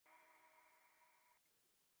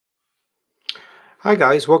Hi,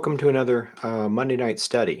 guys. Welcome to another Monday night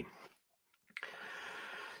study.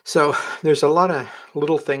 So, there's a lot of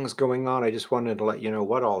little things going on. I just wanted to let you know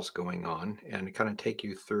what all's going on and kind of take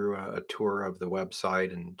you through a tour of the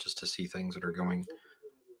website and just to see things that are going.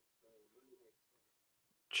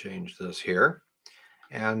 Change this here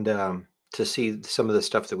and to see some of the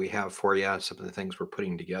stuff that we have for you, some of the things we're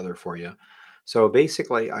putting together for you. So,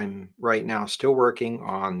 basically, I'm right now still working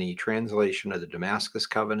on the translation of the Damascus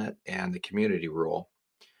Covenant and the Community Rule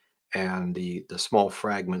and the small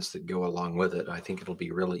fragments that go along with it. I think it'll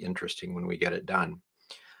be really interesting when we get it done.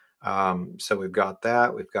 So we've got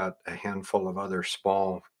that. We've got a handful of other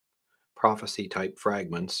small prophecy type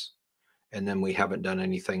fragments, and then we haven't done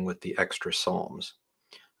anything with the extra psalms.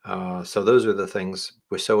 So those are the things.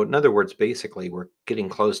 So in other words, basically, we're getting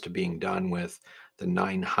close to being done with the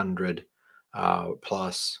 900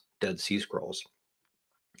 plus Dead Sea Scrolls.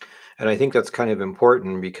 And I think that's kind of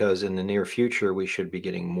important because in the near future, we should be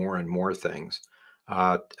getting more and more things.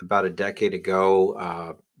 About a decade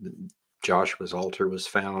ago, Joshua's altar was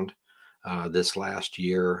found. This last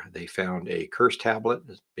year, they found a curse tablet,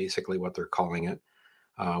 is basically what they're calling it,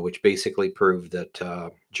 which basically proved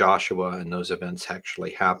that Joshua and those events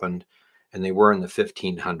actually happened. And they were in the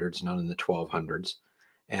 1500s, not in the 1200s.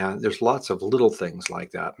 And there's lots of little things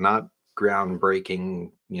like that, not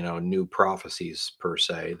groundbreaking, new prophecies per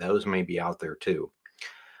se. Those may be out there too,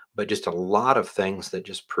 but just a lot of things that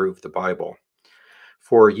just prove the Bible.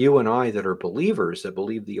 For you and I that are believers that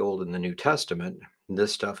believe the Old and the New Testament,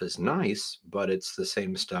 this stuff is nice, but it's the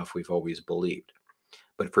same stuff we've always believed.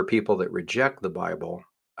 But for people that reject the Bible,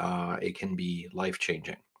 it can be life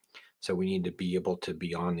changing. So we need to be able to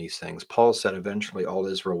be on these things. Paul said eventually all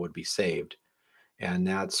Israel would be saved. And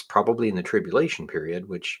that's probably in the tribulation period,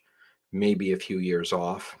 which may be a few years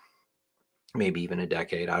off, maybe even a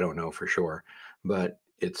decade. I don't know for sure, but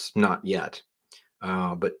it's not yet.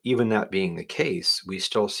 But even that being the case, we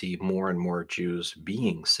still see more and more Jews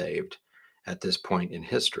being saved at this point in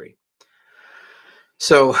history.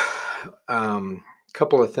 So, a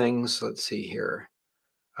couple of things. Let's see here.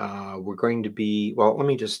 We're going to be, well, let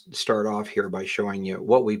me just start off here by showing you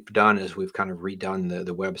what we've done is we've kind of redone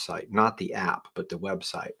the website, not the app, but the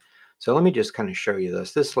website. So let me just kind of show you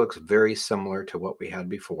this. This looks very similar to what we had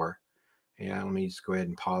before. And let me just go ahead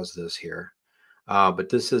and pause this here. But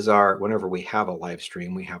this is whenever we have a live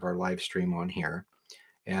stream, we have our live stream on here.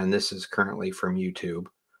 And this is currently from YouTube,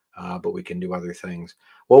 but we can do other things.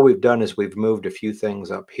 What we've done is we've moved a few things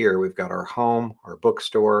up here. We've got our home, our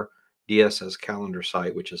bookstore, DSS calendar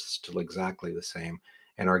site, which is still exactly the same,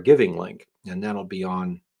 and our giving link. And that'll be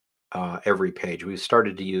on every page. We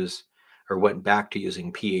started to use or went back to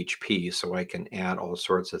using PHP so I can add all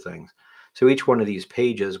sorts of things. So each one of these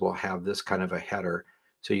pages will have this kind of a header.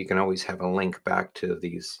 So you can always have a link back to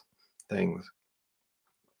these things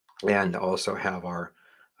and also have our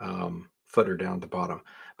footer down at the bottom.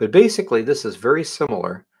 But basically, this is very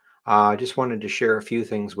similar. I just wanted to share a few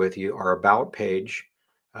things with you. Our about page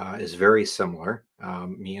is very similar.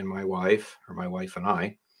 Me and my wife, or my wife and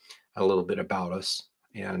I, a little bit about us.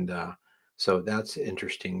 And so that's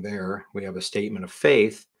interesting there. We have a statement of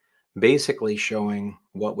faith basically showing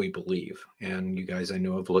what we believe. And you guys, I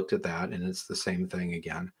know, have looked at that, and it's the same thing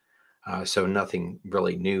again. So nothing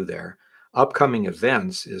really new there. Upcoming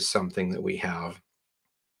events is something that we have,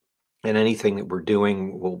 and anything that we're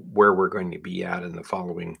doing, where we're going to be at in the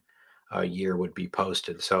following year would be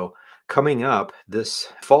posted. So coming up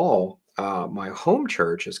this fall, my home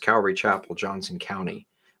church is Calvary Chapel, Johnson County,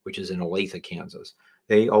 which is in Olathe, Kansas.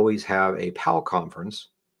 They always have a PAL conference.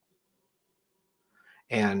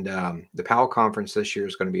 And the PAL conference this year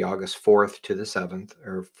is going to be August 4th to the 7th,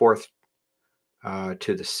 or 4th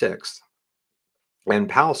to the 6th. And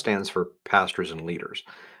PAL stands for pastors and leaders.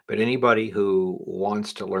 But anybody who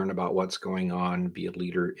wants to learn about what's going on, be a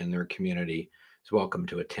leader in their community, is welcome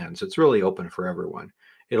to attend. So it's really open for everyone.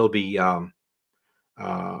 It'll be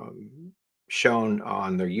shown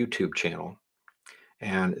on their YouTube channel.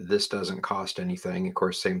 And this doesn't cost anything. Of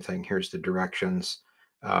course, same thing. Here's the directions,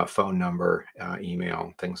 phone number,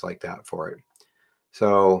 email, things like that for it.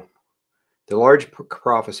 So the large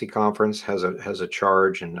prophecy conference has a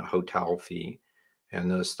charge and a hotel fee and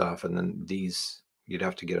those stuff. And then these, you'd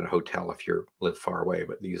have to get a hotel if you live far away,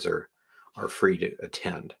 but these are free to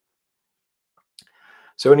attend.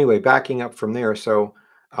 So anyway, backing up from there. So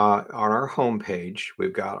on our homepage,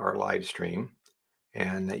 we've got our live stream,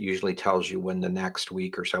 and that usually tells you when the next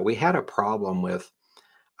week or so. We had a problem with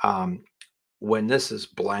when this is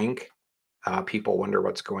blank, people wonder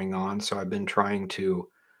what's going on. So I've been trying to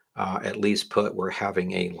at least put we're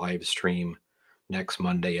having a live stream next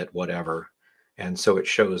Monday at whatever. And so it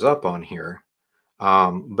shows up on here.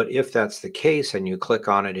 But if that's the case and you click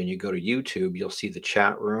on it and you go to YouTube, you'll see the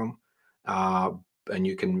chat room, uh, and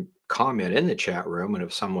you can comment in the chat room. And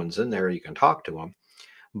if someone's in there, you can talk to them.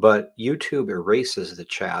 But YouTube erases the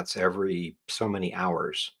chats every so many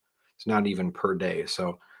hours. It's not even per day.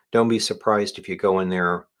 So don't be surprised if you go in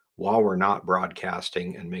there while we're not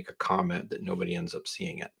broadcasting and make a comment that nobody ends up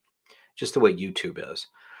seeing it. Just the way YouTube is.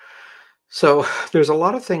 So there's a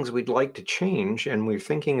lot of things we'd like to change, and we're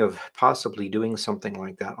thinking of possibly doing something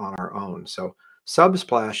like that on our own. So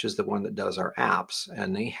Subsplash is the one that does our apps,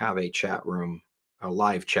 and they have a chat room, a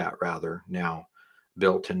live chat rather, now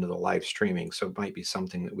built into the live streaming. So it might be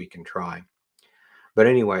something that we can try. But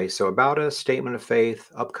anyway, so about a statement of faith,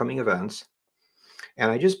 upcoming events, and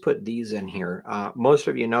I just put these in here. Most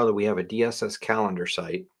of you know that we have a DSS calendar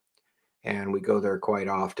site, and we go there quite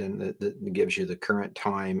often. That gives you the current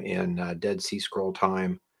time in Dead Sea Scroll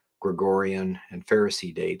time, Gregorian, and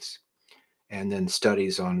Pharisee dates, and then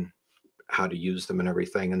studies on how to use them and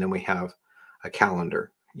everything. And then we have a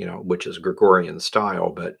calendar, which is Gregorian style,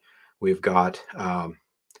 but we've got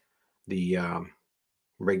the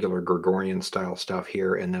regular Gregorian style stuff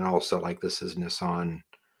here, and then also like this is Nisan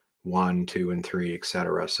 1, 2, and 3,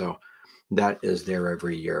 etc. So that is there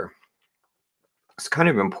every year. It's kind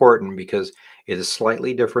of important because it is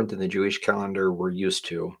slightly different than the Jewish calendar we're used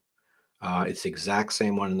to. It's the exact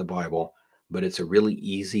same one in the Bible, but it's a really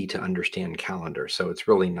easy to understand calendar. So it's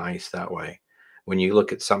really nice that way. When you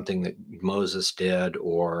look at something that Moses did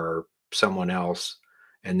or someone else,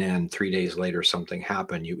 and then 3 days later something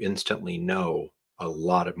happened, you instantly know a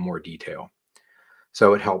lot of more detail.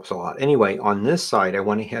 So it helps a lot. Anyway, on this side, I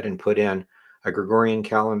went ahead and put in a Gregorian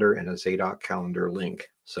calendar and a Zadok calendar link.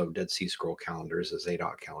 So Dead Sea Scroll calendar is a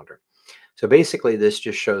Zadok calendar. So basically, this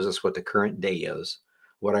just shows us what the current day is.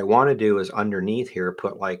 What I want to do is underneath here,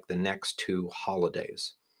 put like the next 2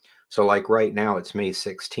 holidays. So like right now, it's May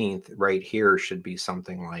 16th. Right here should be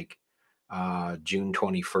something like June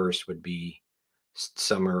 21st would be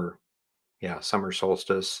summer, summer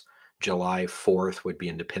solstice. July 4th would be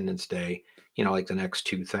Independence Day, like the next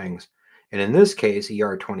 2 things. And in this case,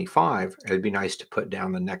 ER 25, it'd be nice to put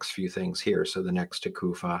down the next few things here. So the next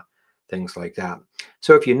Takufa, things like that.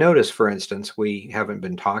 So if you notice, for instance, we haven't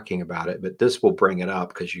been talking about it, but this will bring it up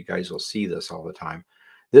because you guys will see this all the time.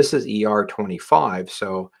 This is ER 25.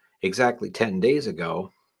 So exactly 10 days ago,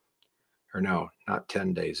 or no, not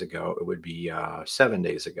 10 days ago, it would be 7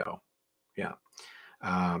 days ago. Yeah.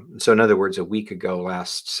 So in other words, a week ago,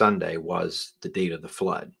 last Sunday was the date of the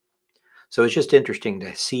flood. So it's just interesting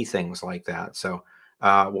to see things like that. So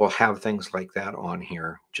we'll have things like that on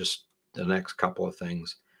here, just the next couple of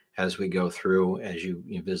things as we go through, as you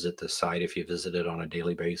visit the site, if you visit it on a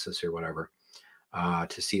daily basis or whatever,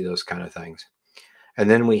 to see those kind of things. And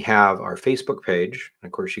then we have our Facebook page.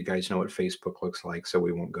 Of course, you guys know what Facebook looks like, so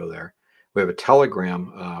we won't go there. We have a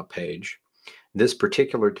Telegram page. This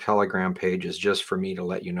particular Telegram page is just for me to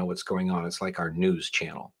let you know what's going on. It's like our news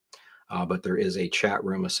channel. But there is a chat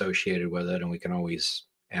room associated with it, and we can always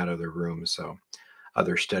add other rooms, so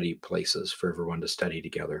other study places for everyone to study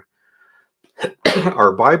together.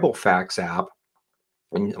 Our Bible Facts app,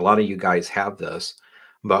 and a lot of you guys have this,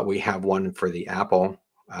 but we have one for the Apple.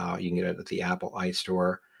 You can get it at the Apple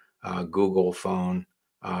iStore, Google phone,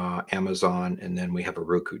 Amazon, and then we have a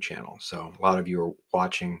Roku channel. So a lot of you are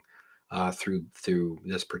watching through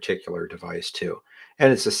this particular device too.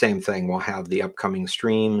 And it's the same thing. We'll have the upcoming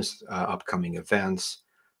streams, upcoming events,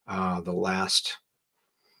 the last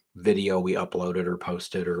video we uploaded or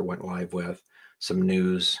posted or went live with, some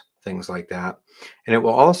news, things like that. And it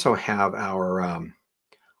will also have our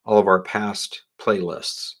all of our past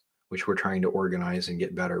playlists, which we're trying to organize and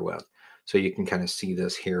get better with. So you can kind of see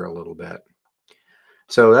this here a little bit.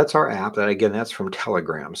 So that's our app. That again, that's from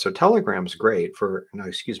Telegram. So Telegram's great for, no,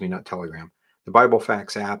 excuse me, not Telegram. The Bible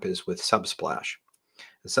Facts app is with Subsplash.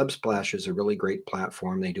 The Subsplash is a really great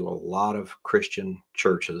platform. They do a lot of Christian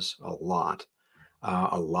churches, a lot.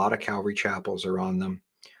 A lot of Calvary chapels are on them.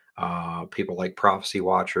 People like Prophecy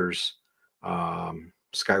Watchers, Skywatch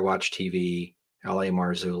TV, L.A.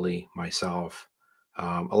 Marzulli, myself.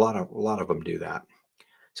 A lot of them do that.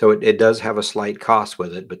 So it does have a slight cost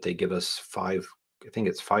with it, but they give us I think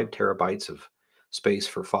it's 5 terabytes of space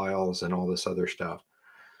for files and all this other stuff.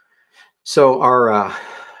 So our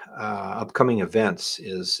upcoming events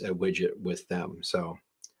is a widget with them. So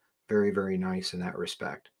very, very nice in that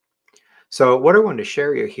respect. So what I wanted to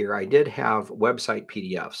share you here, I did have website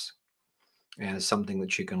PDFs as something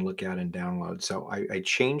that you can look at and download. So I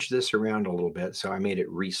changed this around a little bit. So I made it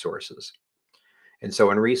resources. And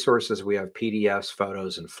so in resources, we have PDFs,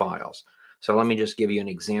 photos, and files. So let me just give you an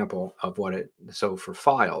example of what it, so for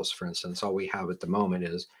files, for instance, all we have at the moment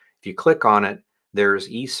is, if you click on it, there's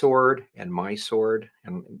eSword and MySword,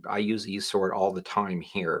 and I use eSword all the time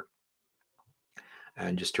here.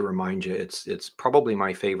 And just to remind you, it's probably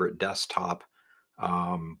my favorite desktop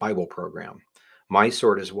Bible program.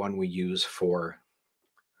 MySword is one we use for,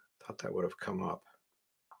 thought that would have come up.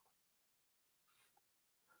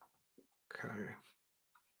 Okay.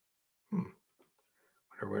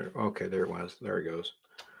 Okay, there it was. There it goes.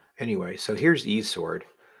 Anyway, so here's eSword,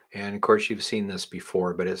 and of course you've seen this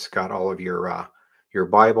before, but it's got all of your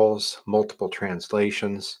Bibles, multiple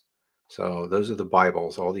translations. So those are the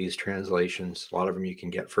Bibles, all these translations. A lot of them you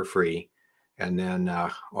can get for free, and then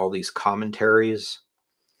all these commentaries,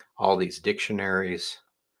 all these dictionaries,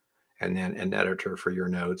 and then an editor for your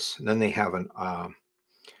notes. And then they have an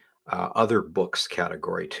other books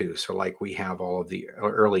category too. So like we have all of the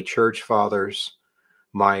early church fathers,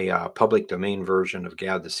 my public domain version of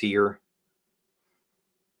Gad the Seer.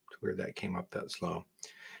 It's weird that came up that slow.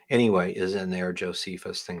 Anyway, is in there,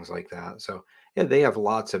 Josephus, things like that. So yeah, they have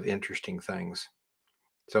lots of interesting things.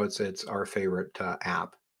 So it's our favorite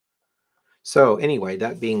app. So anyway,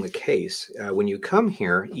 that being the case, when you come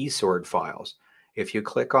here, eSword files, if you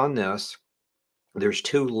click on this, there's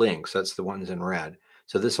two links. That's the ones in red.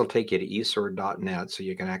 So this will take you to esword.net, so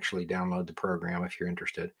you can actually download the program if you're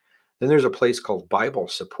interested. Then there's a place called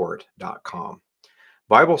biblesupport.com.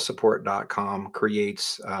 Biblesupport.com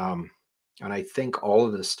creates, and I think all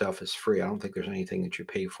of this stuff is free. I don't think there's anything that you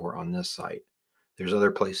pay for on this site. There's other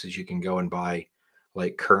places you can go and buy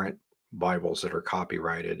like current Bibles that are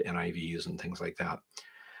copyrighted, NIVs and things like that.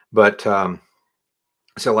 But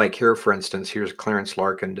so like here, for instance, here's Clarence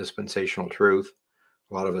Larkin, Dispensational Truth.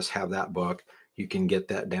 A lot of us have that book. You can get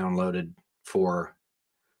that downloaded for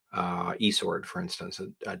eSword, for instance,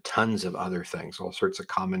 tons of other things, all sorts of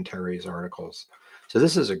commentaries, articles. So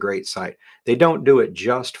this is a great site. They don't do it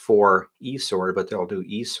just for eSword, but they'll do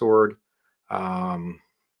eSword,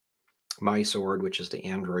 MySword, which is the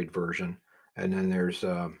Android version, and then there's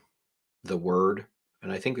the Word,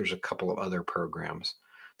 and I think there's a couple of other programs.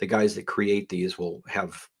 The guys that create these will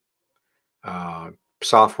have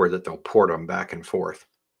software that they'll port them back and forth.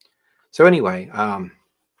 So anyway,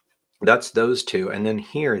 that's those two. And then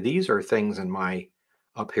here, these are things in my,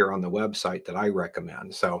 up here on the website that I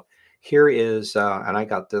recommend. So here is, and I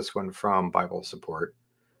got this one from Bible Support.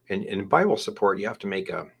 And in Bible Support, you have to make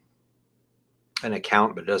an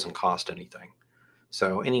account, but it doesn't cost anything.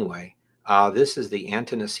 So anyway, this is the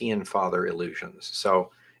Ante-Nicene Father illusions.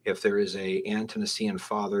 So if there is a Ante-Nicene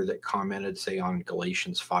Father that commented, say, on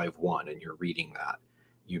Galatians 5:1, and you're reading that,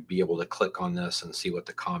 you'd be able to click on this and see what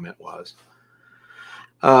the comment was.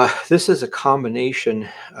 This is a combination,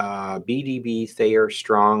 BDB, Thayer,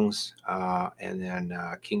 Strong's, and then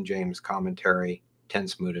King James commentary,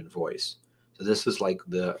 tense mooted voice. So this is like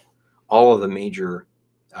all of the major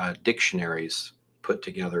dictionaries put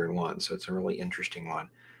together in one. So it's a really interesting one.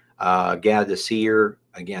 Gad the Seer,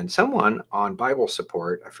 again, someone on Bible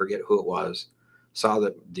Support, I forget who it was, saw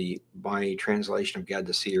that my translation of Gad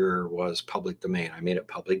the Seer was public domain. I made it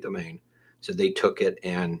public domain. So they took it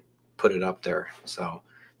and put it up there. So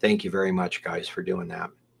thank you very much, guys, for doing that.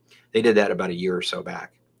 They did that about a year or so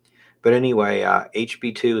back. But anyway,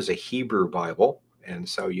 HB2 is a Hebrew Bible, and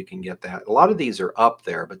so you can get that. A lot of these are up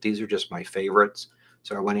there, but these are just my favorites.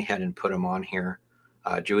 So I went ahead and put them on here.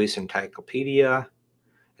 Jewish Encyclopedia,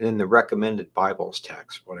 and then the recommended Bibles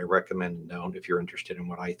text, what I recommend and don't if you're interested in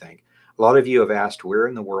what I think. A lot of you have asked where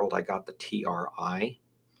in the world I got the TRI,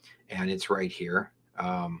 and it's right here.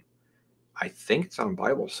 I think it's on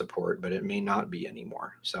Bible Support, but it may not be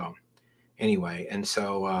anymore. So anyway, and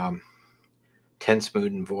so tense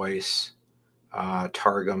mood and voice,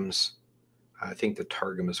 Targums. I think the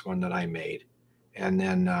Targum is one that I made. And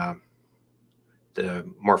then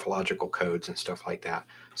the morphological codes and stuff like that.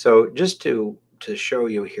 So just to show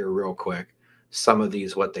you here real quick, some of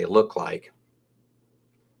these, what they look like.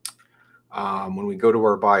 When we go to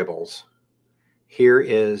our Bibles, here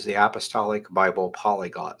is the Apostolic Bible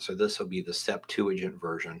Polyglot. So this will be the Septuagint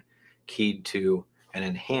version, keyed to an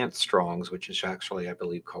enhanced Strong's, which is actually, I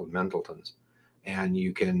believe, called Mendleton's. And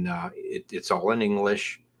you can, it's all in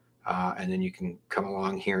English, and then you can come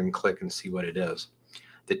along here and click and see what it is.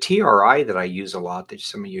 The TRI that I use a lot, that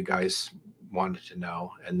some of you guys wanted to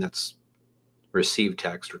know, and that's Received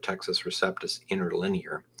Text, or Textus Receptus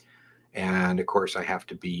Interlinear. And of course, I have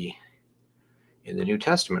to be in the New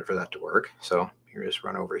Testament for that to work. So here, just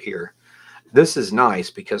run over here. This is nice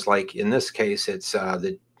because, like in this case, it's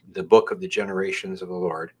the book of the generations of the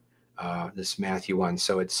Lord. This Matthew 1.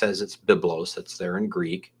 So it says it's Biblos. That's there in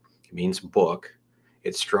Greek. It means book.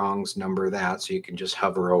 It's Strong's number that, so you can just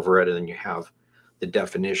hover over it and then you have the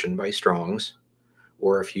definition by Strong's.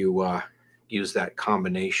 Or if you use that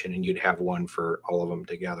combination, and you'd have one for all of them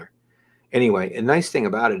together. Anyway, a nice thing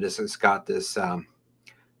about it is it's got this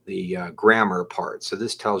the grammar part. So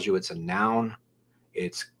this tells you it's a noun,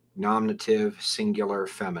 it's nominative, singular,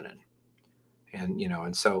 feminine. And,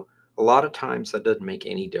 and so a lot of times that doesn't make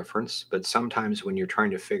any difference. But sometimes when you're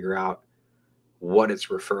trying to figure out what it's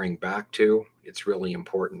referring back to, it's really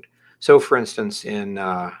important. So, for instance, in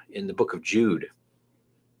the book of Jude,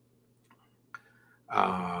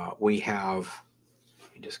 we have,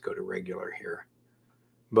 let me just go to regular here,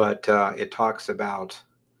 but it talks about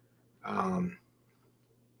in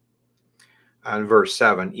verse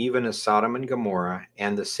 7, even as Sodom and Gomorrah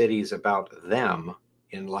and the cities about them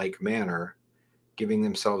in like manner, giving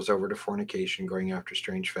themselves over to fornication, going after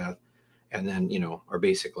strange faith, and then, are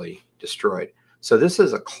basically destroyed. So this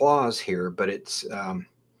is a clause here, but it's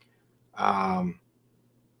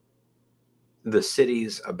the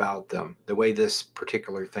cities about them. The way this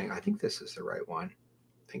particular thing, I think this is the right one.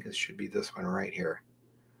 I think this should be this one right here.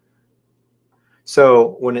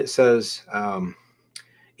 So when it says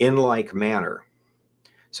in like manner,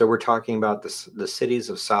 so we're talking about the cities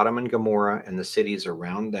of Sodom and Gomorrah and the cities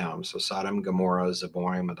around them. So Sodom, Gomorrah,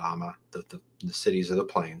 Zeboim, Adama, the cities of the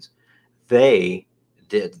plains. They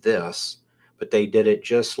did this, but they did it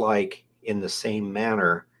just like in the same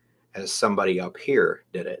manner as somebody up here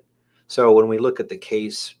did it. So when we look at the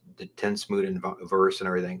case, the tense, mood, and verse and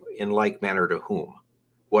everything, in like manner to whom?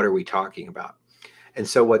 What are we talking about? And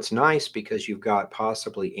so what's nice, because you've got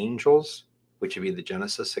possibly angels, which would be the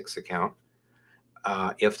Genesis 6 account,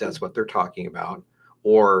 if that's what they're talking about,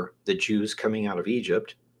 or the Jews coming out of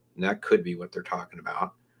Egypt, and that could be what they're talking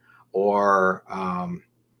about, or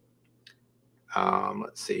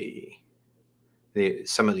let's see,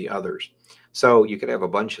 some of the others. So you could have a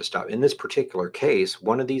bunch of stuff. In this particular case,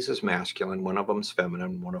 one of these is masculine, one of them's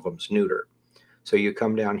feminine, one of them's neuter. So you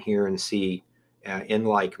come down here and see in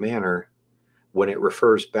like manner, when it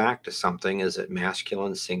refers back to something, is it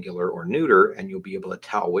masculine, singular, or neuter? And you'll be able to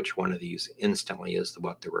tell which one of these instantly is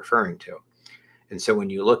what they're referring to. And so when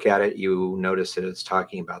you look at it, you notice that it's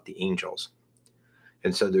talking about the angels.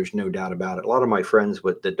 And so there's no doubt about it. A lot of my friends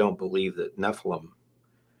that don't believe that Nephilim,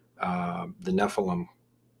 the Nephilim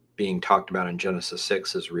being talked about in Genesis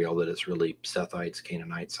 6 is real, that it's really Sethites,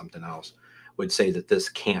 Canaanites, something else, would say that this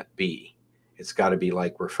can't be. It's got to be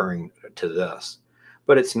like referring to this.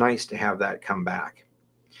 But it's nice to have that come back.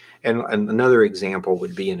 And another example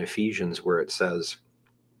would be in Ephesians, where it says,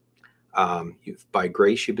 by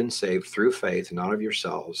grace you've been saved through faith, not of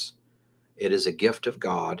yourselves. It is a gift of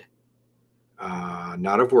God,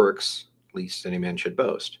 not of works, lest any man should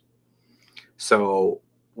boast. So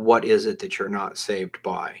what is it that you're not saved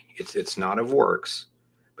by? It's not of works,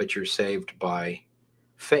 but you're saved by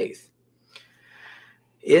faith.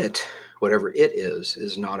 Whatever it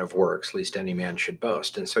is not of works, lest any man should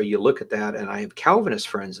boast. And so you look at that, and I have Calvinist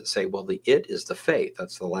friends that say, well, the it is the faith.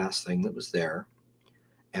 That's the last thing that was there.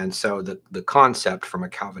 And so the concept from a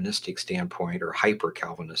Calvinistic standpoint, or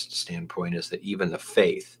hyper-Calvinist standpoint, is that even the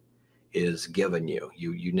faith is given you.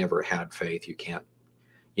 You never had faith. You can't,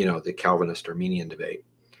 the Calvinist-Arminian debate.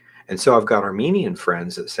 And so I've got Armenian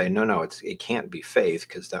friends that say, no, it can't be faith,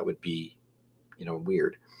 because that would be,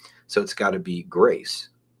 weird. So it's got to be grace.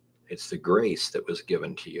 It's the grace that was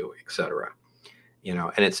given to you, etc.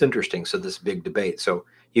 And it's interesting. So this big debate. So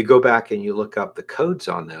you go back and you look up the codes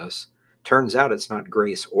on this. Turns out it's not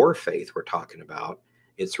grace or faith we're talking about.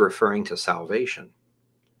 It's referring to salvation,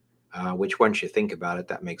 which once you think about it,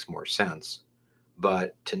 that makes more sense.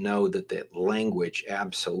 But to know that the language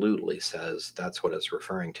absolutely says that's what it's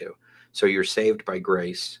referring to. So you're saved by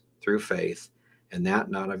grace through faith, and that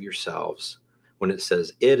not of yourselves. When it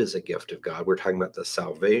says it is a gift of God, we're talking about the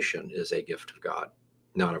salvation is a gift of God,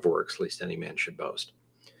 not of works, lest any man should boast.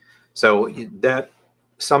 So that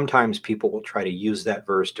sometimes people will try to use that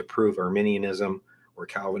verse to prove Arminianism or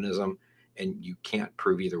Calvinism, and you can't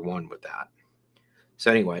prove either one with that. So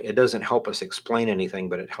anyway, it doesn't help us explain anything,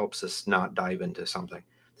 but it helps us not dive into something.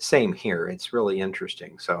 Same here. It's really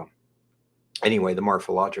interesting. So anyway, the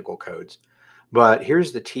morphological codes. But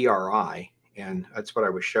here's the TRI, and that's what I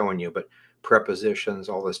was showing you. But prepositions,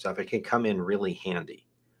 all this stuff, it can come in really handy.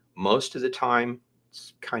 Most of the time,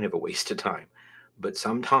 it's kind of a waste of time. But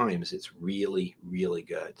sometimes it's really, really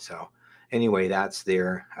good. So anyway, that's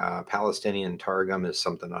there. Palestinian Targum is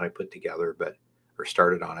something that I put together, or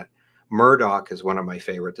started on it. Murdoch is one of my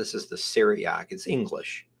favorite. This is the Syriac. It's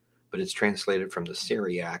English, but it's translated from the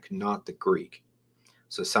Syriac, not the Greek.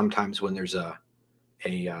 So sometimes when there's a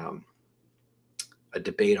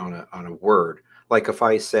debate on a word, Like if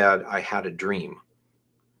I said I had a dream,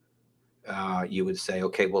 you would say,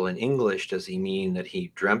 okay, well, in English, does he mean that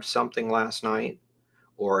he dreamt something last night,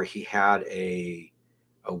 or he had a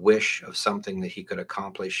wish of something that he could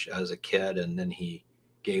accomplish as a kid, and then he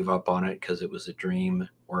gave up on it because it was a dream,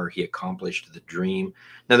 or he accomplished the dream?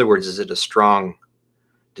 In other words, is it a strong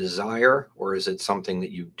desire, or is it something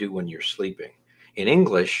that you do when you're sleeping? In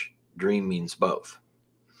English, dream means both.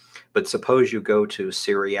 But suppose you go to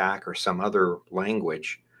Syriac or some other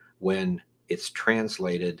language, when it's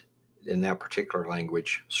translated in that particular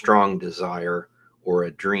language, strong desire or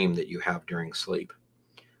a dream that you have during sleep.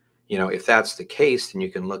 If that's the case, then you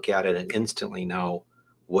can look at it and instantly know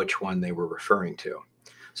which one they were referring to.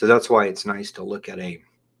 So that's why it's nice to look at a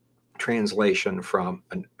translation from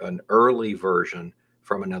an early version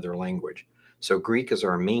from another language. So Greek is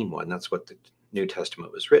our main one. That's what the New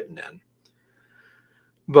Testament was written in.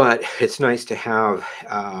 But it's nice to have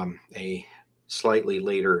a slightly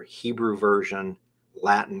later Hebrew version,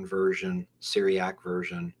 Latin version, Syriac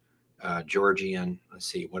version, Georgian. Let's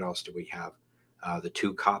see, what else do we have? The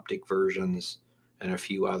two Coptic versions and a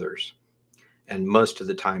few others. And most of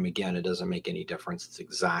the time, again, it doesn't make any difference. It's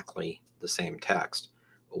exactly the same text.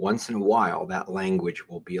 But once in a while, that language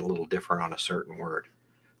will be a little different on a certain word.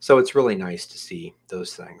 So it's really nice to see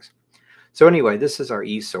those things. So anyway, this is our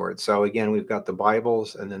e-sword. So again, we've got the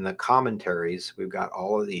Bibles and then the commentaries. We've got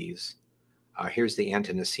all of these. Here's the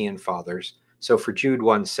Ante-Nicene Fathers. So for Jude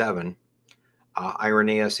 1:7,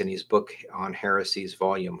 Irenaeus in his book on heresies,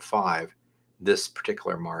 volume 5, this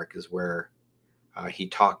particular mark is where he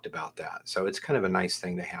talked about that. So it's kind of a nice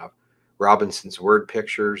thing to have. Robinson's word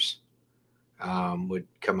pictures would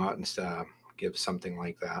come out and give something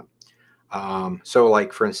like that. So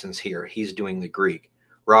like, for instance, here, he's doing the Greek.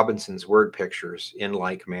 Robinson's word pictures, in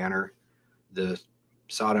like manner, the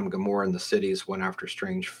Sodom, Gomorrah, and the cities went after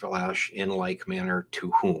strange flesh, in like manner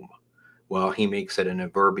to whom? Well, he makes it an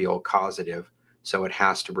adverbial causative, so it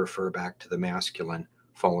has to refer back to the masculine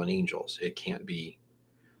fallen angels. It can't be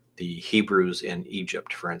the Hebrews in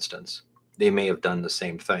Egypt, for instance. They may have done the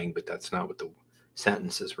same thing, but that's not what the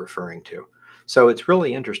sentence is referring to. So it's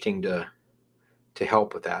really interesting to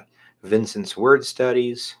help with that. Vincent's word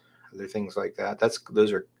studies, other things like that.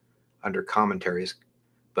 Those are under commentaries,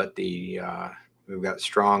 but we've got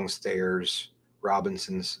Strong's, Thayer's,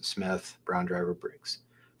 Robinson's, Smith, Brown Driver, Briggs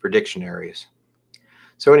for dictionaries.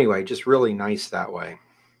 So anyway, just really nice that way,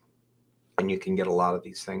 and you can get a lot of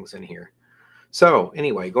these things in here. So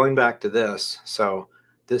anyway, going back to this. So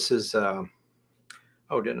this is oh,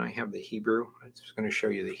 didn't I have the Hebrew? I was going to show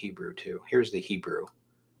you the Hebrew too. Here's the Hebrew.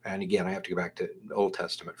 And again, I have to go back to the Old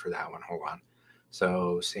Testament for that one. Hold on.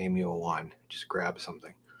 So Samuel 1, just grab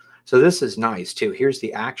something. So this is nice too. Here's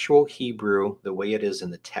the actual Hebrew, the way it is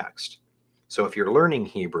in the text. So if you're learning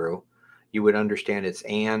Hebrew, you would understand it's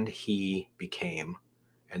and he became.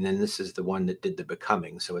 And then this is the one that did the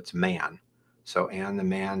becoming. So it's man. So and the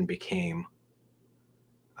man became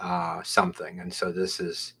something. And so this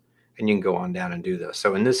is, and you can go on down and do this.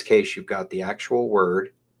 So in this case, you've got the actual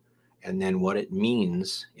word, and then what it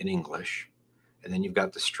means in English, and then you've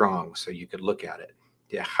got the strong, so you could look at it.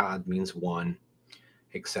 The echad means one,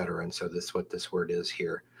 etc. And so this is what this word is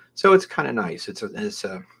here. So it's kind of nice. It's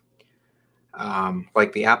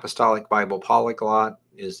like the Apostolic Bible Polyglot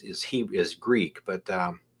is Greek, but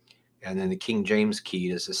and then the King James Key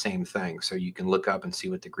is the same thing. So you can look up and see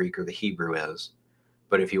what the Greek or the Hebrew is.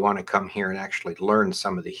 But if you want to come here and actually learn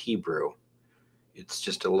some of the Hebrew, it's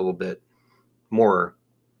just a little bit more.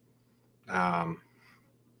 A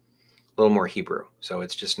little more Hebrew. So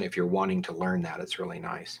it's just, if you're wanting to learn that, it's really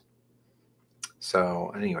nice.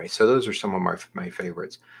 So anyway, so those are some of my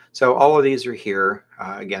favorites. So all of these are here.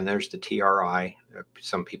 Again, there's the TRI.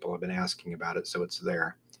 Some people have been asking about it, so it's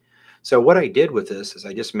there. So what I did with this is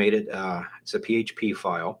I just made it, it's a PHP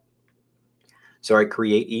file. So I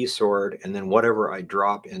create eSword, and then whatever I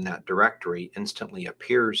drop in that directory instantly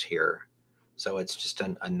appears here. So it's just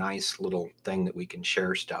a nice little thing that we can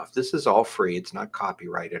share stuff. This is all free. It's not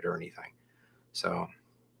copyrighted or anything. So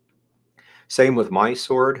same with my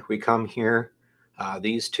sword. We come here.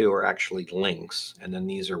 These two are actually links, and then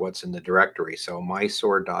these are what's in the directory. So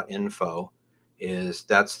mysword.info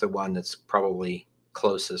that's the one that's probably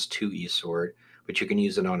closest to eSword, but you can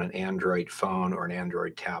use it on an Android phone or an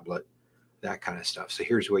Android tablet, that kind of stuff. So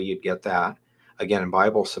here's where you'd get that. Again,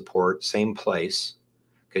 Bible support, same place,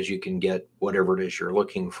 because you can get whatever it is you're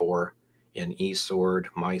looking for in eSword,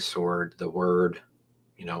 MySword, the Word,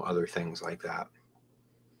 other things like that.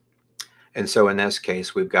 And so in this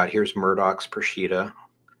case, we've got, here's Murdoch's Peshitta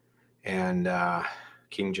and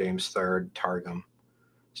King James III, Targum,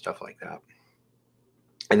 stuff like that.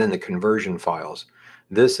 And then the conversion files.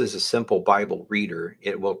 This is a simple Bible reader.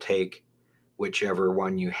 It will take whichever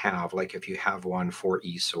one you have. Like if you have one for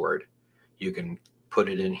eSword, you can put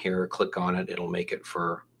it in here, click on it, it'll make it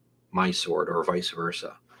for my sword, or vice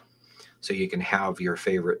versa. So you can have your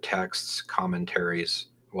favorite texts, commentaries,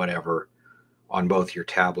 whatever, on both your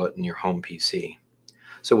tablet and your home PC.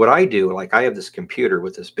 So what I do, like I have this computer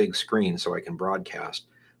with this big screen so I can broadcast.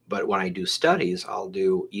 But when I do studies, I'll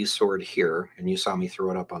do eSword here, and you saw me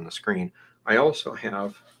throw it up on the screen. I also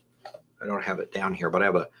have, I don't have it down here, but I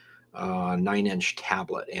have a 9-inch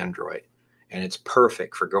tablet, Android, and it's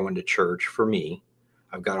perfect for going to church for me.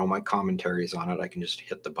 I've got all my commentaries on it. I can just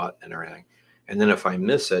hit the button and everything. And then if I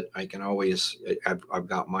miss it, I can always, I've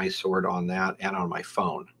got my sword on that and on my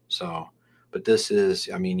phone. So, but this is,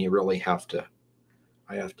 I mean, you really have to,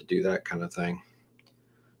 I have to do that kind of thing.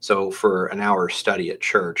 So for an hour study at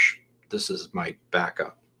church, this is my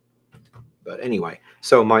backup. But anyway,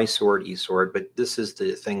 so my sword, eSword, but this is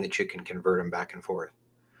the thing that you can convert them back and forth.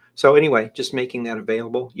 So anyway, just making that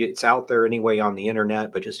available. It's out there anyway on the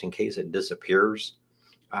internet, but just in case it disappears,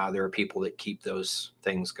 there are people that keep those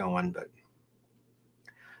things going. But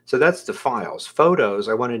so that's the files. Photos,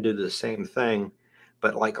 I want to do the same thing,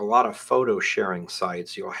 but like a lot of photo sharing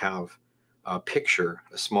sites, you'll have a picture,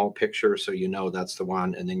 a small picture, so you know that's the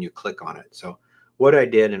one, and then you click on it. So what I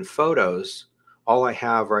did in photos, all I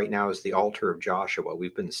have right now is the altar of Joshua.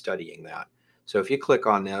 We've been studying that. So if you click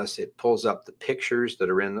on this, it pulls up the pictures that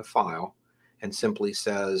are in the file and simply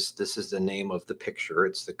says, this is the name of the picture.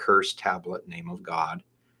 It's the cursed tablet, name of God.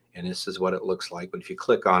 And this is what it looks like. But if you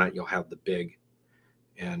click on it, you'll have the big,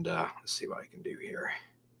 and let's see what I can do here.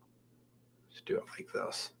 Let's do it like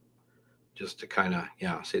this, just to kind of,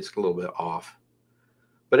 yeah, see, it's a little bit off.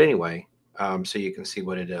 But anyway, so you can see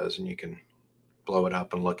what it is, and you can blow it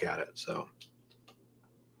up and look at it. So,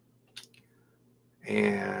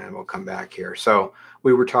 and we'll come back here. So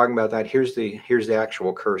we were talking about that. Here's the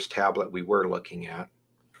actual cursed tablet we were looking at.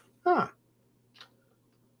 Huh.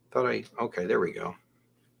 Okay, there we go.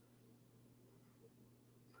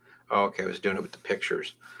 Okay, I was doing it with the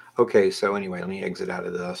pictures. Okay, so anyway, let me exit out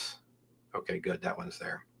of this. Okay, good, that one's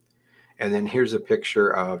there. And then here's a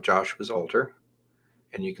picture of Joshua's altar,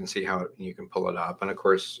 and you can see how you can pull it up. And of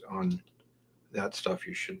course, on that stuff,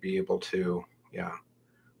 you should be able to, yeah,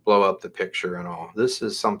 blow up the picture and all. This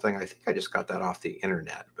is something, I think I just got that off the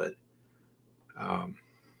internet, but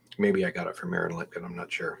maybe I got it from Marilyn, but I'm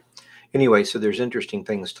not sure. Anyway, so there's interesting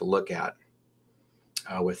things to look at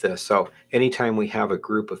with this. So anytime we have a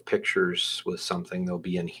group of pictures with something, they'll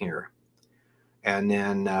be in here. And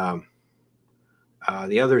then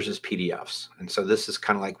the others is PDFs. And so this is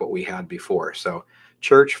kind of like what we had before. So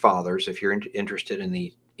church fathers, if you're interested in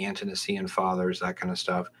the Antonician fathers, that kind of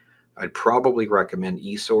stuff, I'd probably recommend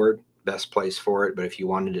eSword, best place for it. But if you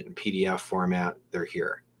wanted it in PDF format, they're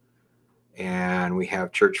here. And we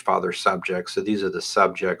have church father subjects. So these are the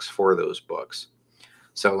subjects for those books.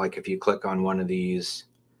 So like if you click on one of these,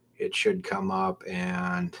 it should come up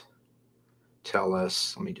and tell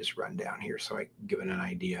us, let me just run down here so I can give it an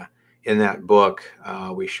idea. In that book,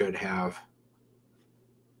 we should have,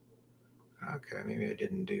 okay, maybe I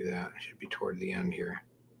didn't do that. It should be toward the end here.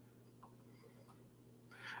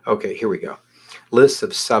 Okay, here we go. Lists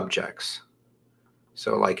of subjects.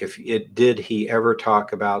 So like if it, did he ever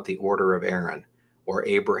talk about the order of Aaron or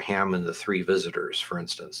Abraham and the 3 visitors, for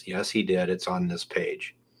instance? Yes, he did. It's on this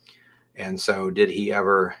page. And so did he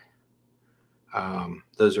ever,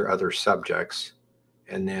 those are other subjects.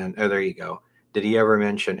 And then, oh, there you go. Did he ever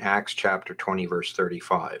mention Acts chapter 20, verse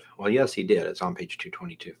 35? Well, yes, he did. It's on page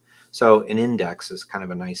 222. So an index is kind of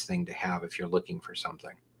a nice thing to have if you're looking for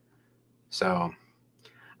something. So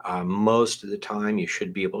most of the time you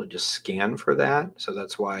should be able to just scan for that. So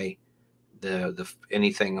that's why the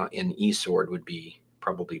anything in eSword would be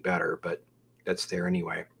probably better, but that's there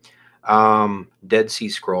anyway. Dead Sea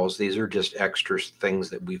Scrolls, these are just extra things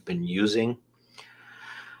that we've been using.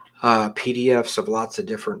 PDFs of lots of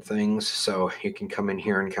different things, so you can come in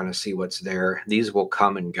here and kind of see what's there. These will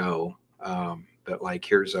come and go, but like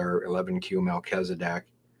here's our 11Q Melchizedek,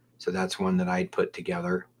 so that's one that I'd put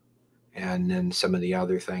together. And then some of the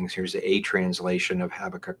other things. Here's the A translation of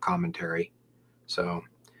Habakkuk commentary. So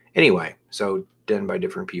anyway, so done by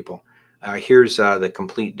different people. Here's the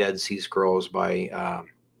complete Dead Sea Scrolls by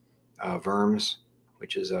Vermes,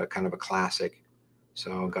 which is a kind of a classic.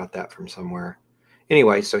 So got that from somewhere.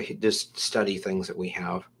 Anyway, so just study things that we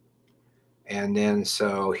have. And then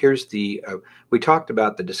so here's the, we talked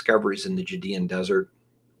about the discoveries in the Judean desert,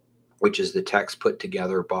 which is the text put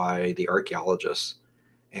together by the archaeologists.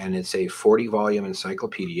 And it's a 40-volume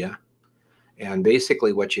encyclopedia. And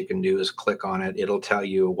basically what you can do is click on it. It'll tell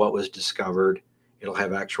you what was discovered. It'll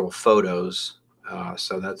have actual photos.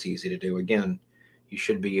 So that's easy to do. Again, you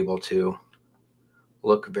should be able to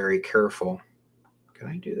look very careful. Can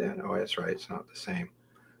I do that? Oh, that's right. It's not the same.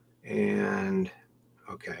 And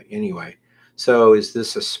okay, anyway. So is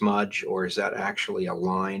this a smudge or is that actually a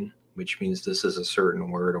line, which means this is a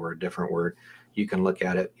certain word or a different word? You can look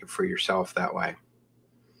at it for yourself that way.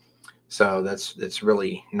 So that's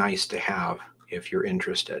really nice to have if you're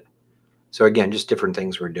interested. So again, just different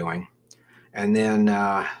things we're doing. And then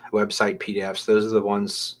website PDFs, those are the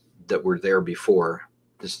ones that were there before.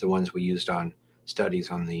 This is the ones we used on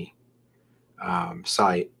studies on the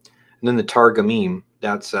site. And then the Targumim,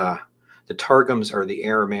 that's the Targums are the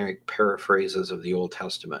Aramaic paraphrases of the Old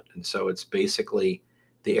Testament. And so it's basically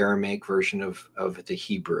the Aramaic version of the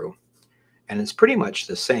Hebrew. And it's pretty much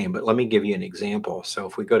the same, but let me give you an example. So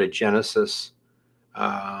if we go to Genesis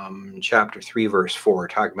chapter 3, verse 4,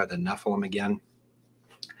 talking about the Nephilim again.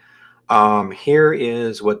 Here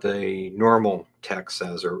is what the normal text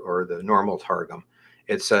says, or the normal Targum.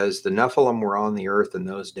 It says, the Nephilim were on the earth in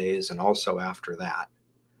those days, and also after that.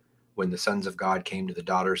 When the sons of God came to the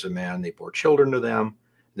daughters of man, they bore children to them.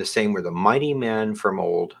 The same were the mighty men from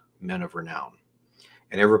old, men of renown.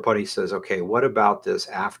 And everybody says, okay, what about this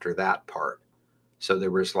after that part? So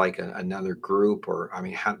there was like another group, or I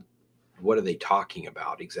mean, what are they talking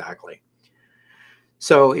about exactly?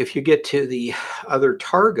 So if you get to the other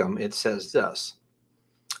Targum, it says this: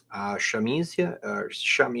 Shemiyaza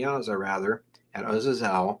rather, and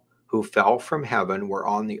Azazel, who fell from heaven, were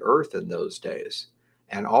on the earth in those days,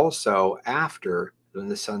 and also after, when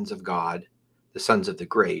the sons of God, the sons of the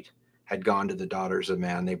great, had gone to the daughters of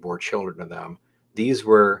man, they bore children to them. These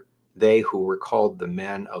were they who were called the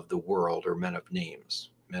men of the world, or men of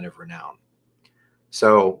names, men of renown.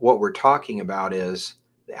 So what we're talking about is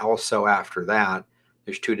also after that,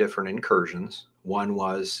 there's two different incursions. One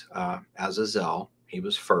was Azazel. He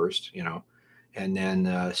was first, and then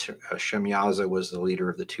Shemyaza was the leader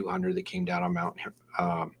of the 200 that came down on Mount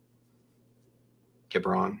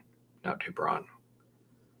Gibron, not Gibron.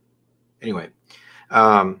 Anyway,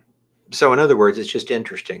 so in other words, it's just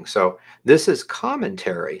interesting. So this is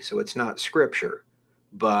commentary, so it's not scripture.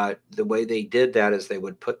 But the way they did that is they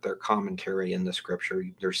would put their commentary in the scripture.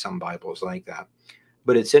 There's some Bibles like that.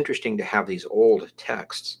 But it's interesting to have these old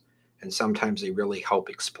texts, and sometimes they really help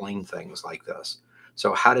explain things like this.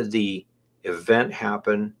 So how did the event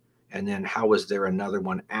happen? And then how was there another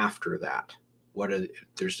one after that?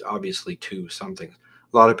 There's obviously two something.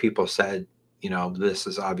 A lot of people said, this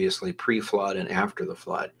is obviously pre-flood and after the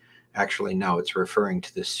flood. Actually, no, it's referring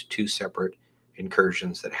to this two separate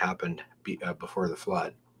incursions that happened before the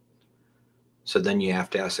flood. So then you have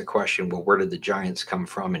to ask the question, well, where did the giants come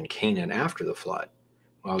from in Canaan after the flood?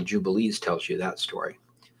 Well, Jubilees tells you that story.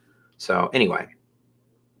 So anyway,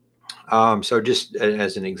 so just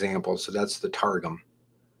as an example, so that's the Targum.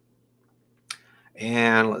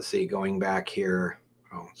 And let's see, going back here.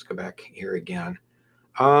 Oh, let's go back here again.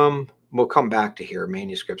 We'll come back to here,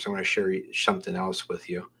 manuscripts. I want to share something else with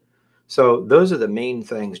you. So those are the main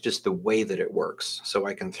things, just the way that it works. So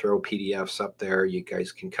I can throw PDFs up there. You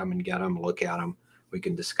guys can come and get them, look at them. We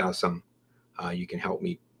can discuss them. You can help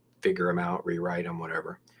me figure them out, rewrite them,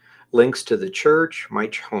 whatever. Links to the church,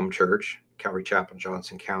 my home church, Calvary Chapel,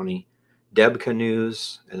 Johnson County. Debka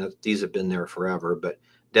News, and these have been there forever, but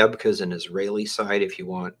Debka is an Israeli site if you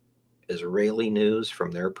want Israeli news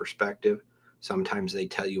from their perspective. Sometimes they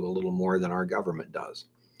tell you a little more than our government does.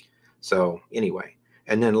 So anyway.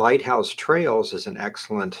 And then Lighthouse Trails is an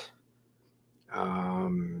excellent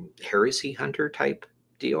heresy hunter type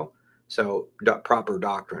deal. So proper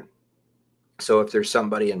doctrine. So if there's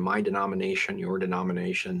somebody in my denomination, your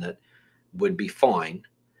denomination, that would be fine,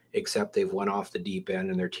 except they've went off the deep end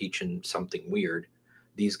and they're teaching something weird,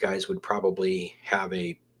 these guys would probably have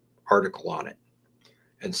a article on it.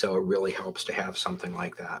 And so it really helps to have something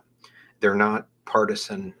like that. They're not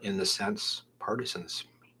partisan in the sense, partisans,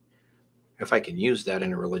 if I can use that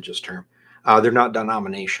in a religious term. They're not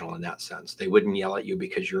denominational in that sense. They wouldn't yell at you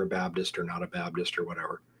because you're a Baptist or not a Baptist or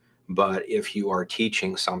whatever. But if you are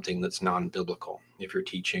teaching something that's non-biblical, if you're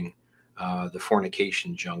teaching the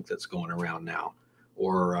fornication junk that's going around now,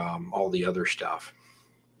 or all the other stuff.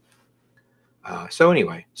 So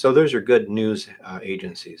anyway, so those are good news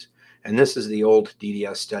agencies. And this is the old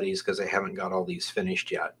DDS studies because I haven't got all these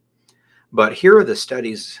finished yet. But here are the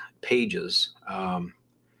studies pages.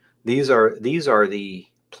 These are the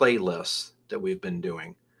playlists that we've been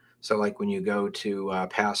doing. So like when you go to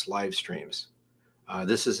past live streams,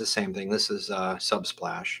 this is the same thing. This is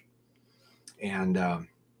Subsplash. And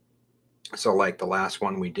So like the last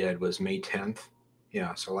one we did was May 10th.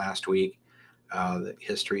 Yeah, so last week, the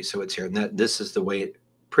history. So it's here. And this is the way it,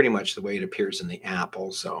 pretty much the way it appears in the app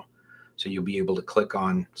also. So you'll be able to click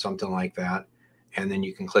on something like that, and then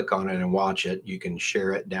you can click on it and watch it. You can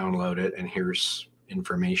share it, download it, and here's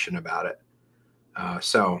information about it.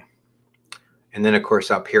 And then of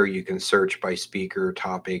course up here you can search by speaker,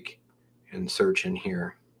 topic, and search in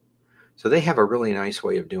here. So they have a really nice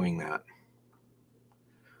way of doing that.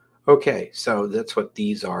 Okay, so that's what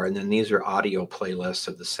these are. And then these are audio playlists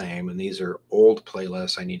of the same. And these are old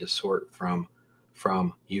playlists I need to sort from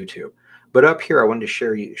YouTube. But up here, I wanted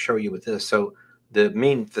to show you with this. So the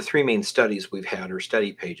three main studies we've had, or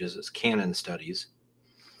study pages, is canon studies.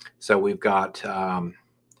 So we've got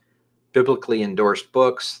biblically endorsed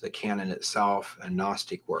books, the canon itself, and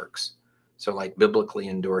Gnostic works. So like biblically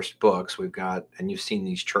endorsed books, we've got, and you've seen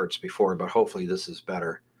these charts before, but hopefully this is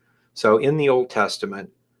better. So in the Old Testament,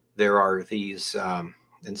 there are these, and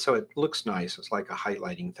so it looks nice. It's like a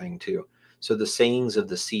highlighting thing too. So the sayings of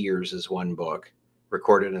the seers is one book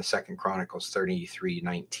recorded in 2 Chronicles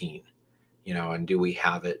 33:19. And do we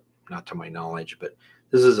have it? Not to my knowledge, but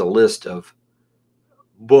this is a list of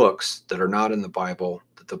books that are not in the Bible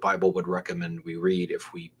that the Bible would recommend we read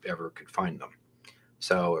if we ever could find them.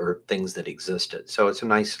 So, or things that existed. So it's a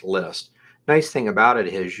nice list. Nice thing about it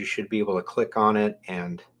is you should be able to click on it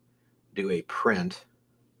and do a print.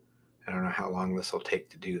 I don't know how long this will take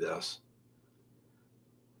to do this,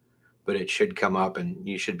 but it should come up and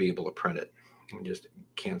you should be able to print it. And just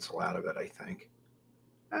cancel out of it, I think.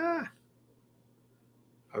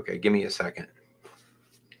 Okay, give me a second.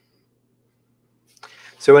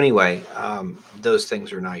 So anyway, those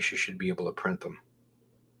things are nice. You should be able to print them.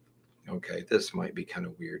 Okay, this might be kind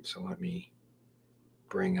of weird. So let me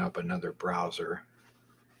bring up another browser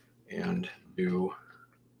and do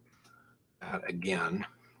that again.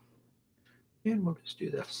 And we'll just do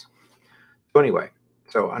this. So anyway,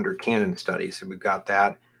 so under canon studies, we've got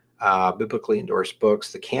that. Biblically endorsed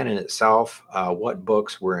books, the canon itself, what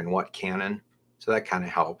books were in what canon. So that kind of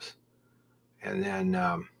helps. And then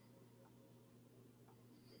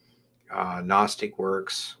Gnostic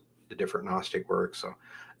works, the different Gnostic works. So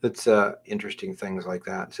that's interesting things like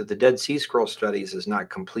that. So the Dead Sea Scroll studies is not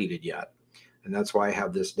completed yet. And that's why I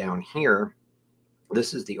have this down here.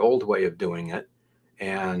 This is the old way of doing it.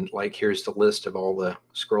 And like, here's the list of all the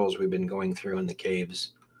scrolls we've been going through in the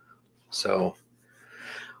caves. So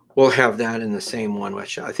we'll have that in the same one,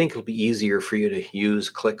 which I think will be easier for you to use,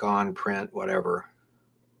 click on, print, whatever.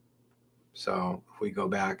 So if we go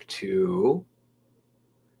back to,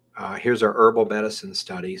 here's our herbal medicine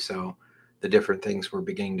study. So the different things we're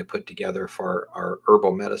beginning to put together for our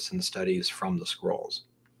herbal medicine studies from the scrolls.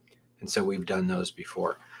 And so we've done those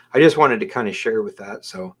before. I just wanted to kind of share with that.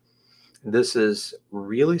 So this is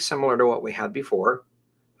really similar to what we had before,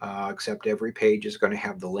 except every page is going to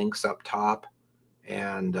have the links up top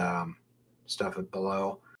and stuff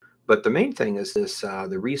below. But the main thing is this,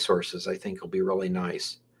 the resources I think will be really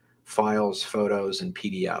nice. Files, photos, and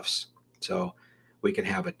PDFs. So we can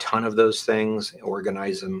have a ton of those things,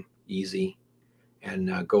 organize them easy,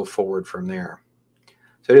 and go forward from there.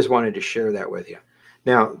 So I just wanted to share that with you.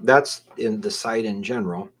 Now, that's in the site in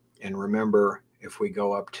general. And remember, if we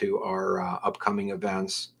go up to our upcoming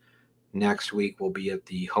events, next week we'll be at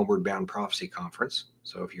the Homeward Bound Prophecy Conference.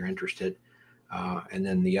 So if you're interested, and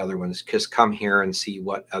then the other ones, just come here and see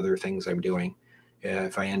what other things I'm doing.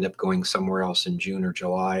 If I end up going somewhere else in June or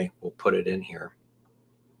July, we'll put it in here.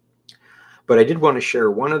 But I did want to share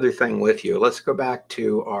one other thing with you. Let's go back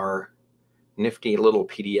to our nifty little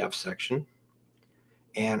PDF section.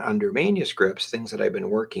 And under manuscripts, things that I've been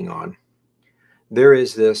working on, there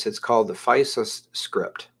is this, it's called the FISA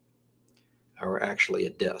script, or actually a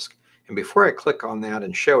disk. And before I click on that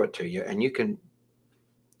and show it to you, and you can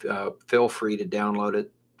feel free to download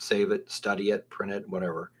it, save it, study it, print it,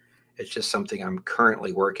 whatever. It's just something I'm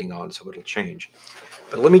currently working on, so it'll change.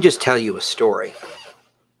 But let me just tell you a story.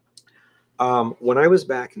 When I was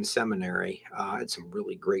back in seminary, I had some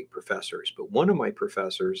really great professors, but one of my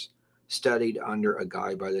professors studied under a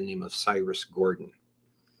guy by the name of Cyrus Gordon.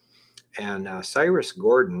 And Cyrus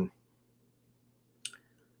Gordon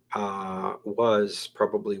was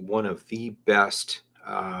probably one of the best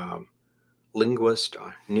linguists,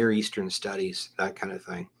 Near Eastern studies, that kind of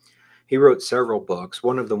thing. He wrote several books.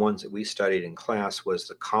 One of the ones that we studied in class was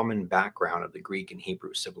The Common Background of the Greek and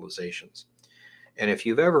Hebrew Civilizations. And if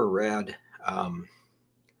you've ever read,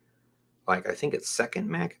 like I think it's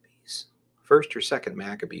First or Second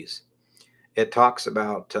Maccabees, it talks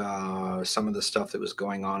about some of the stuff that was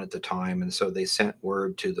going on at the time. And so they sent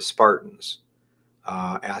word to the Spartans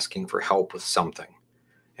asking for help with something.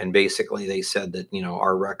 And basically they said that,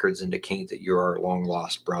 our records indicate that you're our long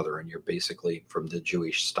lost brother, and you're basically from the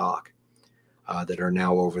Jewish stock that are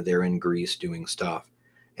now over there in Greece doing stuff.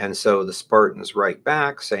 And so the Spartans write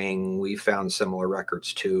back saying, we found similar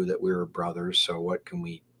records too, that we were brothers. So what can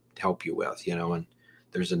we help you with? And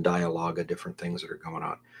there's a dialogue of different things that are going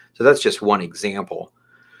on. So that's just one example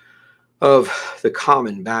of the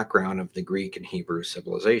common background of the Greek and Hebrew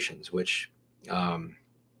civilizations, which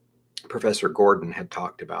Professor Gordon had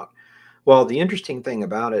talked about. Well, the interesting thing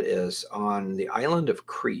about it is on the island of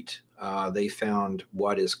Crete, they found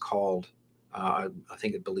what is called, I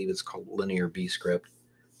believe it's called linear B script.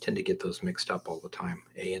 Tend to get those mixed up all the time,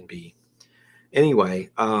 A and B. Anyway,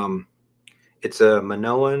 it's a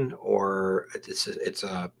Minoan, or it's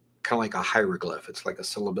a kind of like a hieroglyph. It's like a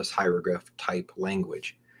syllabus hieroglyph type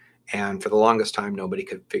language. And for the longest time, nobody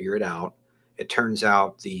could figure it out. It turns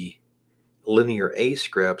out the linear A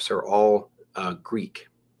scripts are all Greek.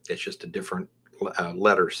 It's just a different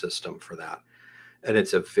letter system for that. And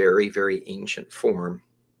it's a very, very ancient form.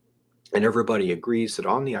 And everybody agrees that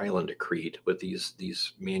on the island of Crete, with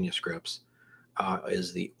these manuscripts,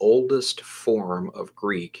 is the oldest form of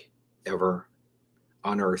Greek ever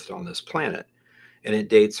unearthed on this planet. And it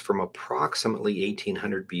dates from approximately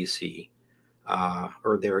 1800 BC,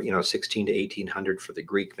 or there, 16 to 1800 for the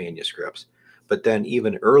Greek manuscripts. But then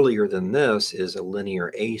even earlier than this is a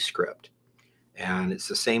linear A script. And it's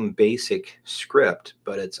the same basic script,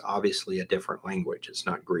 but it's obviously a different language. It's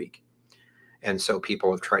not Greek. And so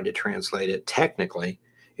people have tried to translate it. Technically,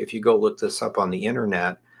 if you go look this up on the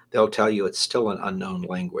internet, they'll tell you it's still an unknown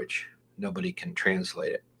language. Nobody can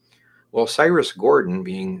translate it. Well, Cyrus Gordon,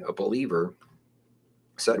 being a believer,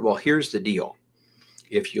 said, well, here's the deal.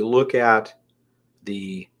 If you look at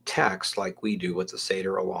the text like we do with the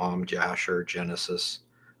Seder, Elam, Jasher, Genesis,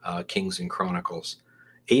 Kings and Chronicles,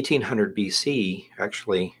 1800 BC,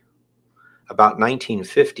 actually about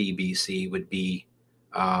 1950 BC would be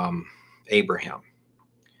Abraham.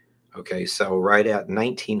 Okay, so right at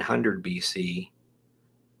 1900 BC,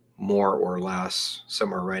 more or less,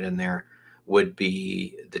 somewhere right in there, would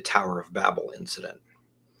be the Tower of Babel incident.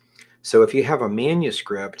 So if you have a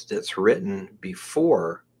manuscript that's written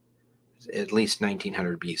before at least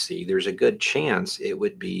 1900 BC, there's a good chance it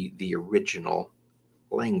would be the original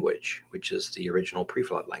language, which is the original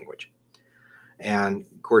pre-flood language. And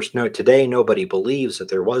of course, today nobody believes that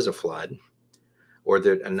there was a flood, or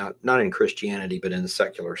that not in Christianity, but in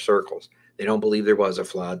secular circles. They don't believe there was a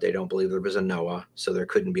flood. They don't believe there was a Noah, so there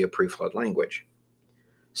couldn't be a pre-flood language.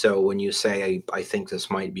 So when you say, I think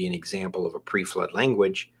this might be an example of a pre-flood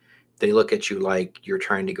language, they look at you like you're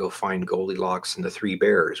trying to go find Goldilocks and the Three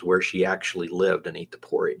Bears, where she actually lived and ate the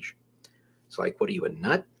porridge. It's like, what are you, a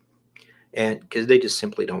nut? And because they just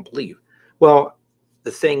simply don't believe. Well,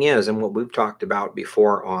 the thing is, and what we've talked about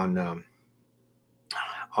before on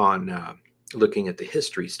looking at the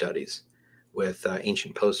history studies with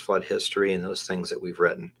ancient post-flood history and those things that we've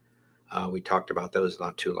written, we talked about those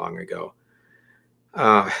not too long ago.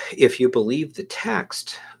 If you believe the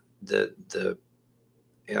text, then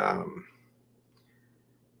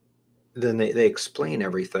they explain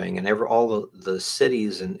everything, and all the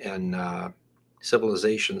cities and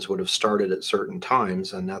civilizations would have started at certain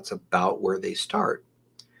times, and that's about where they start.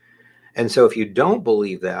 And so if you don't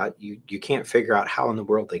believe that, you can't figure out how in the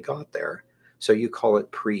world they got there. So you call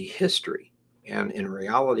it prehistory. And in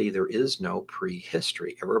reality, there is no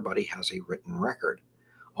prehistory. Everybody has a written record.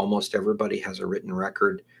 Almost everybody has a written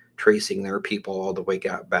record tracing their people all the way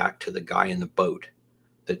back to the guy in the boat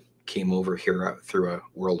that came over here through a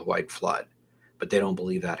worldwide flood. But they don't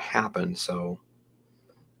believe that happened, so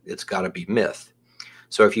it's got to be myth.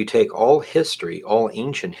 So if you take all history, all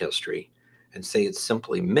ancient history, and say it's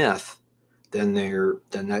simply myth, then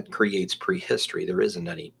that creates prehistory. There isn't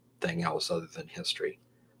anything else other than history.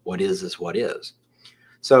 What is what is.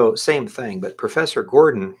 So same thing, but Professor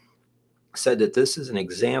Gordon said that this is an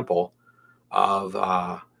example of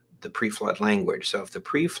the pre-flood language. So if the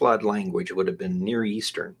pre-flood language would have been Near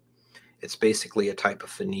Eastern, it's basically a type of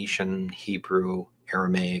Phoenician, Hebrew,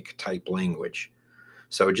 Aramaic type language.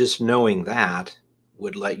 So just knowing that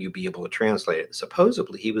would let you be able to translate it.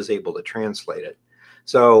 Supposedly he was able to translate it.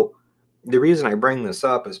 So the reason I bring this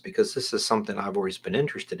up is because this is something I've always been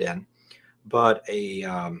interested in, but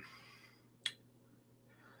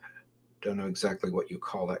don't know exactly what you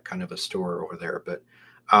call that kind of a store over there, but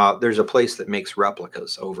there's a place that makes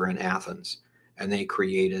replicas over in Athens, and they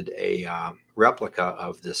created a replica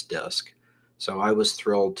of this disc. So I was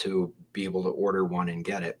thrilled to be able to order one and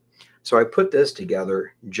get it. So I put this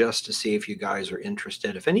together just to see if you guys are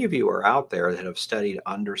interested. If any of you are out there that have studied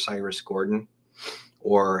under Cyrus Gordon,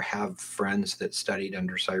 or have friends that studied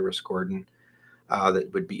under Cyrus Gordon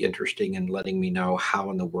that would be interesting in letting me know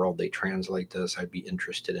how in the world they translate this. I'd be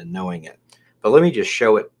interested in knowing it. But let me just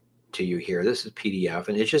show it to you here. This is PDF,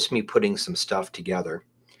 and it's just me putting some stuff together.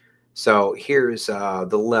 So here's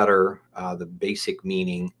the letter, the basic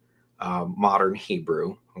meaning, modern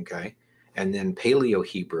Hebrew, okay? And then Paleo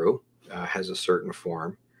Hebrew has a certain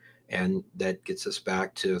form, and that gets us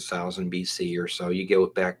back to 1000 BC or so. You go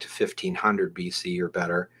back to 1500 BC or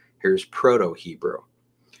better. Here's Proto Hebrew.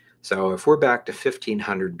 So if we're back to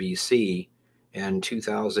 1500 BC and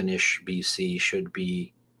 2000-ish BC should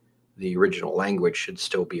be the original language, should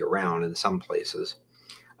still be around in some places.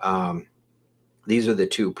 These are the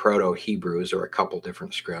two Proto-Hebrews, or a couple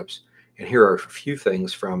different scripts. And here are a few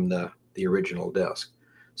things from the original disk.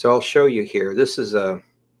 So I'll show you here. This is a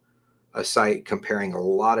site comparing a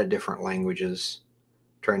lot of different languages,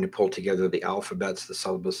 trying to pull together the alphabets, the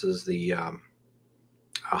syllabuses, the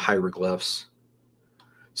hieroglyphs.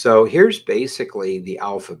 So here's basically the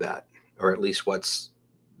alphabet, or at least what's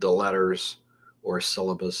the letters or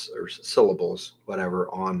syllabus or syllables, whatever,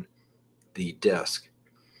 on the disk.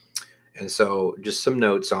 And so just some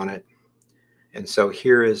notes on it. And so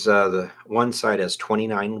here is the one side has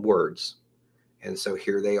 29 words. And so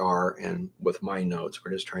here they are. And with my notes,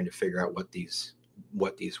 we're just trying to figure out what these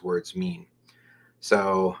words mean.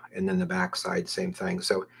 So, and then the back side, same thing.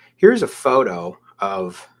 So here's a photo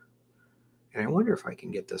of, and I wonder if I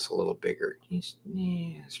can get this a little bigger. Let's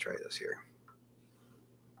try this here.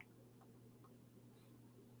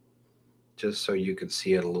 Just so you can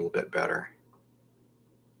see it a little bit better.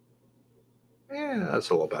 Yeah, that's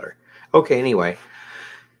a little better. Okay, anyway,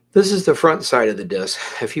 this is the front side of the disc.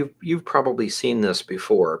 If you've probably seen this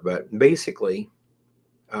before, but basically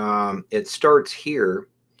it starts here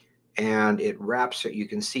and it wraps it. You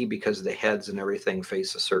can see because the heads and everything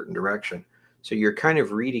face a certain direction. So you're kind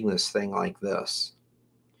of reading this thing like this.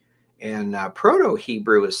 And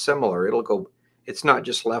Proto-Hebrew is similar. It's not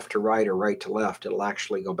just left to right or right to left. It'll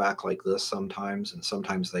actually go back like this sometimes, and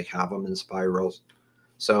sometimes they have them in spirals.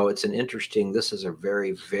 So it's an interesting, this is a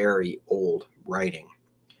very, very old writing.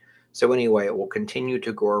 So anyway, it will continue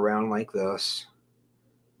to go around like this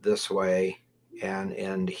way, and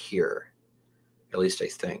end here, at least I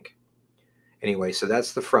think. Anyway, so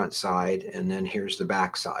that's the front side, and then here's the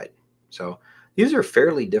back side. So these are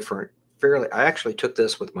fairly different. I actually took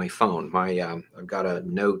this with my phone. I've got a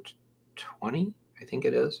Note 20, I think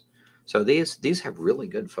it is. So these have really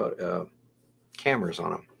good cameras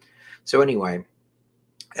on them. So anyway,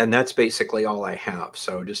 and that's basically all I have.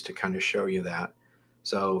 So just to kind of show you that.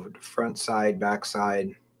 So front side, back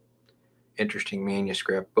side, interesting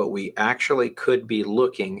manuscript, but we actually could be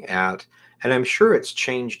looking at, and I'm sure it's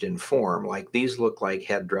changed in form. Like these look like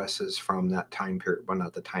headdresses from that time period. Well,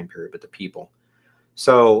 not the time period, but the people.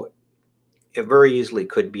 So it very easily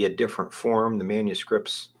could be a different form. The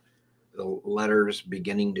manuscripts, the letters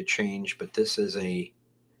beginning to change, but this is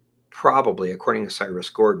probably, according to Cyrus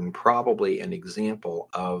Gordon, probably an example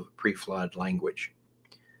of pre-flood language.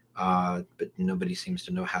 But nobody seems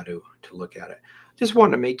to know how to look at it. Just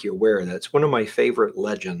wanted to make you aware that it's one of my favorite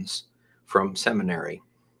legends from seminary.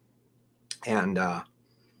 And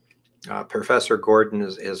Professor Gordon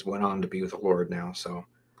is went on to be with the Lord now, so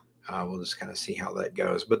we'll just kind of see how that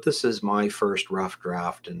goes. But this is my first rough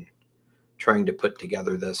draft and trying to put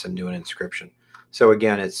together this and do an inscription. So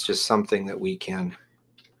again, it's just something that we can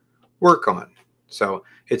work on. So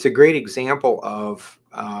it's a great example of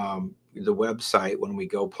the website. When we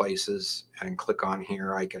go places and click on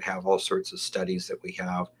here, I could have all sorts of studies that we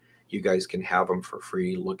have. You guys can have them for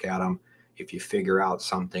free, look at them. If you figure out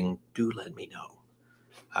something, do let me know.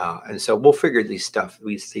 And so we'll figure these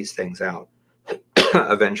things out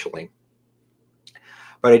eventually.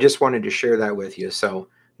 But I just wanted to share that with you. So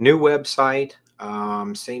new website,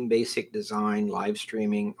 same basic design, live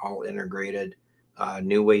streaming, all integrated,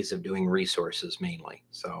 new ways of doing resources mainly.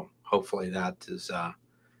 So hopefully that is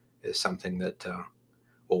something that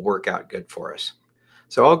will work out good for us.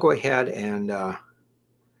 So I'll go ahead and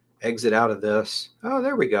exit out of this. Oh,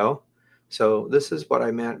 there we go. So this is what I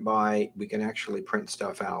meant by we can actually print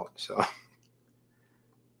stuff out. So,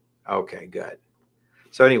 okay, good.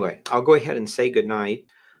 So anyway, I'll go ahead and say good night.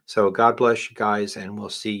 So God bless you guys, and we'll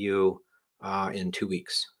see you in 2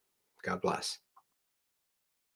 weeks. God bless.